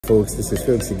folks, this is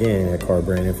Felix again at Car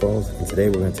Brand Info, and today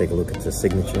we're going to take a look at the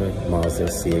signature Mazda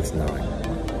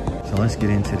CX-9. So let's get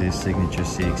into this signature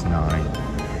CX-9.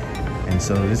 And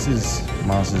so this is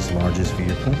Mazda's largest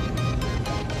vehicle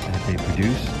that they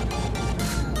produce.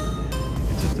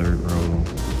 It's a third row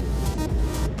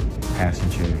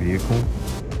passenger vehicle.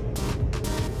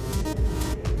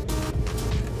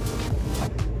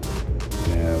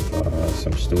 We have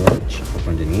some storage up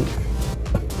underneath.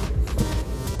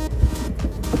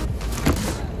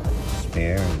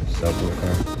 Spare and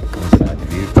subwoofer inside the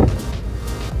vehicle.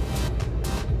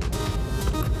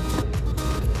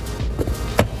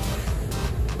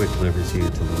 Quick levers here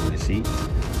to lower the seats.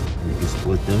 And you can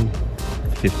split them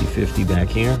 50-50 back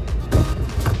here.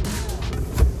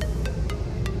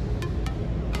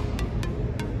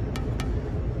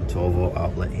 A 12-volt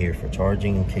outlet here for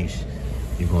charging in case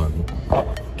you're going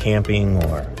camping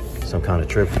or some kind of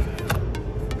trip.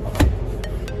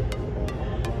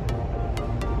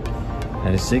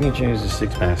 And the signature is a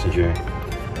 6-passenger,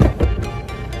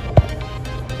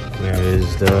 whereas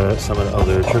some of the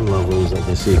other trim levels of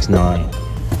the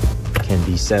CX-9 can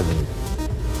be 7,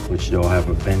 which they'll have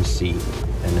a bench seat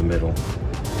in the middle.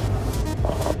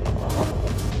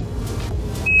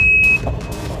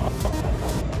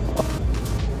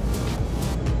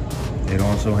 It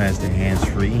also has the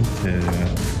hands-free to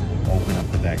open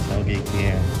up the back tailgate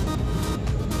here.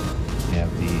 You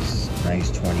have these nice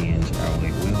 20-inch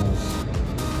alloy wheels.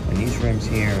 And these rims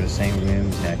here are the same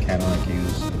rims that Cadillac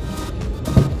used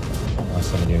on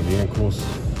some of their vehicles.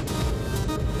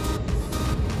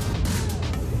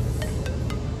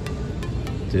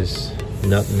 This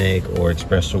nutmeg or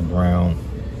espresso brown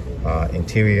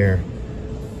interior,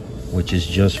 which is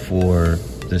just for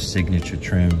the signature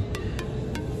trim.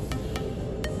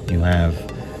 You have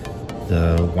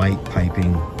the white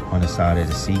piping on the side of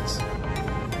the seats.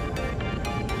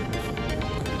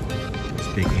 This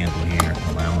big handle here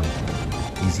allowing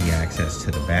easy access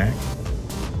to the back.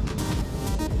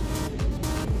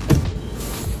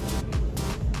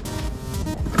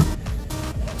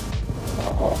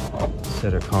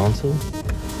 Center console,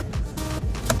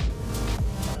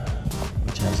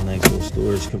 which has a nice little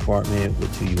storage compartment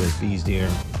with 2 USBs there.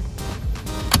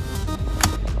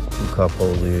 2 cup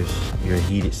holders, your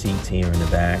heated seats here in the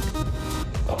back,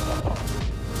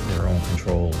 their own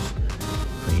controls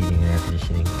for heating and air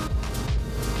conditioning.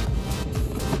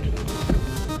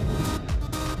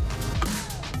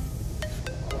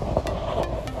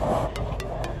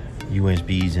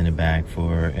 USBs in the back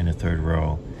in the third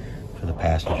row for the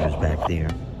passengers back there.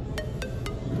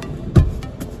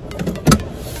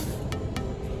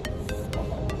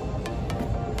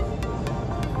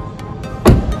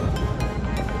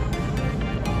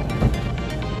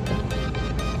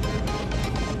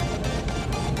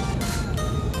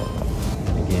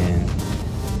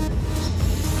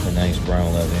 Nice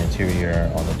brown leather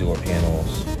interior on the door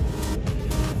panels.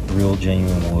 Real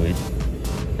genuine wood.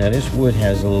 Now this wood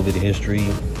has a little bit of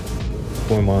history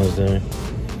for Mazda,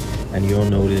 and you'll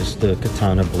notice the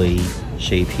katana blade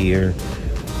shape here,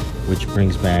 which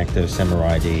brings back the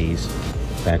samurai days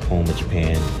back home in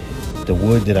Japan. The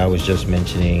wood that I was just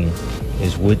mentioning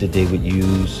is wood that they would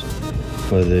use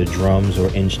for the drums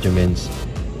or instruments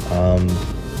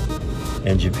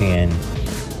in Japan.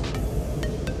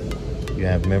 You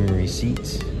have memory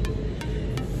seats.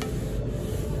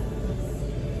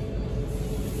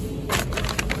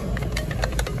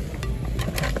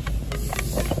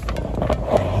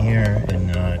 And here in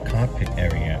the cockpit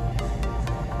area,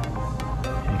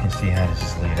 you can see how this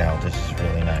is laid out. This is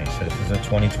really nice. So this is a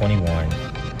 2021.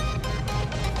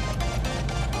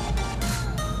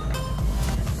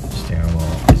 Steering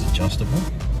wheel is adjustable.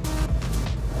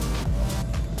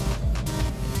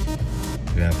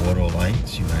 You have auto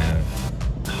lights. You have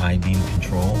high beam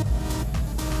control,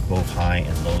 both high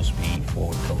and low speed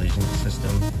forward collision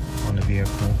system on the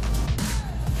vehicle,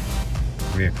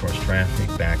 rear cross traffic,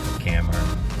 backup camera,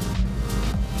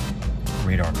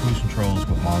 radar cruise controls,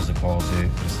 what Mazda calls it,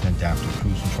 but it's an adaptive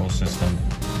cruise control system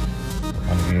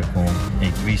on the vehicle, a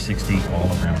 360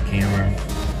 all-around camera,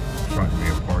 front and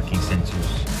rear parking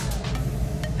sensors,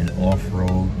 an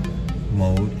off-road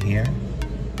mode here,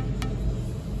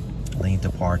 lane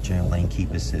departure and lane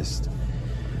keep assist.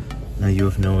 Now you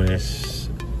have noticed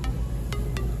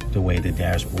the way the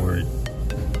dashboard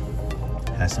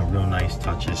has some real nice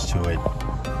touches to it,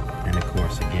 and of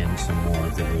course again some more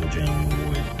of the real genuine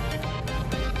wood.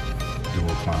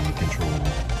 Dual climate control,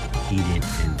 heated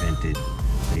and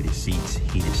ventilated seats,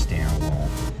 heated steering wheel,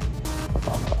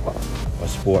 a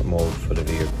sport mode for the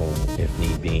vehicle if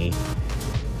need be.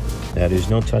 Now there's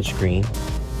no touch screen,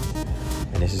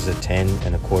 and this is a 10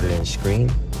 1/4 inch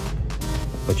screen.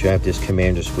 but you have this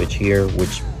commander switch here,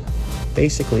 which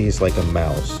basically is like a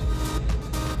mouse.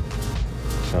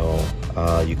 So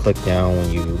you click down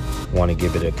when you want to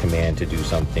give it a command to do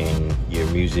something. Your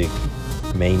music,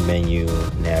 main menu,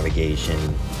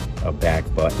 navigation, a back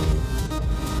button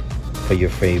for your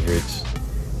favorites.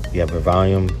 You have a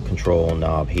volume control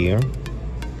knob here,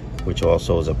 which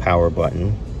also is a power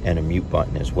button and a mute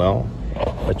button as well.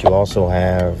 But you also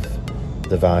have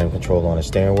the volume control on the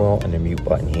steering wheel and the mute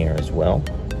button here as well.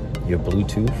 Your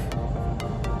Bluetooth,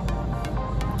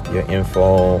 your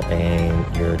info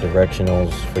and your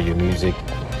directionals for your music.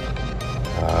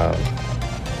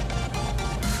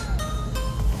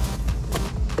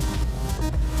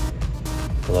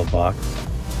 Glove box.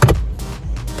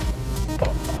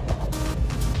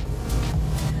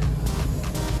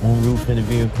 On roof of the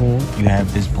vehicle, you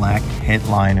have this black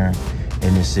headliner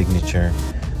in the signature,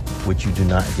 which you do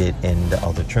not get in the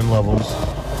other trim levels.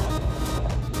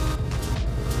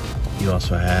 You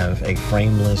also have a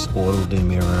frameless auto dim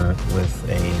mirror with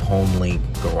a home link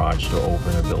garage door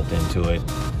opener built into it.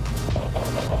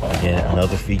 Again,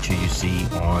 another feature you see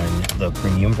on the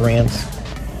premium brands.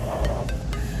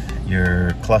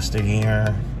 Your cluster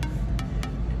here,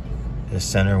 the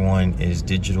center one is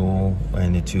digital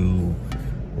and the two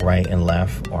right and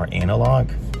left are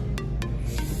analog.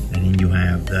 And then you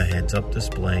have the heads-up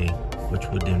display, which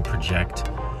would then project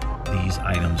these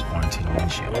items onto the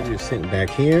windshield. As you're sitting back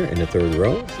here in the third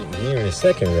row, sitting here in the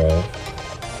second row,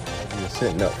 as you're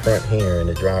sitting up front here in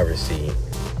the driver's seat,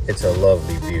 it's a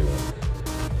lovely view.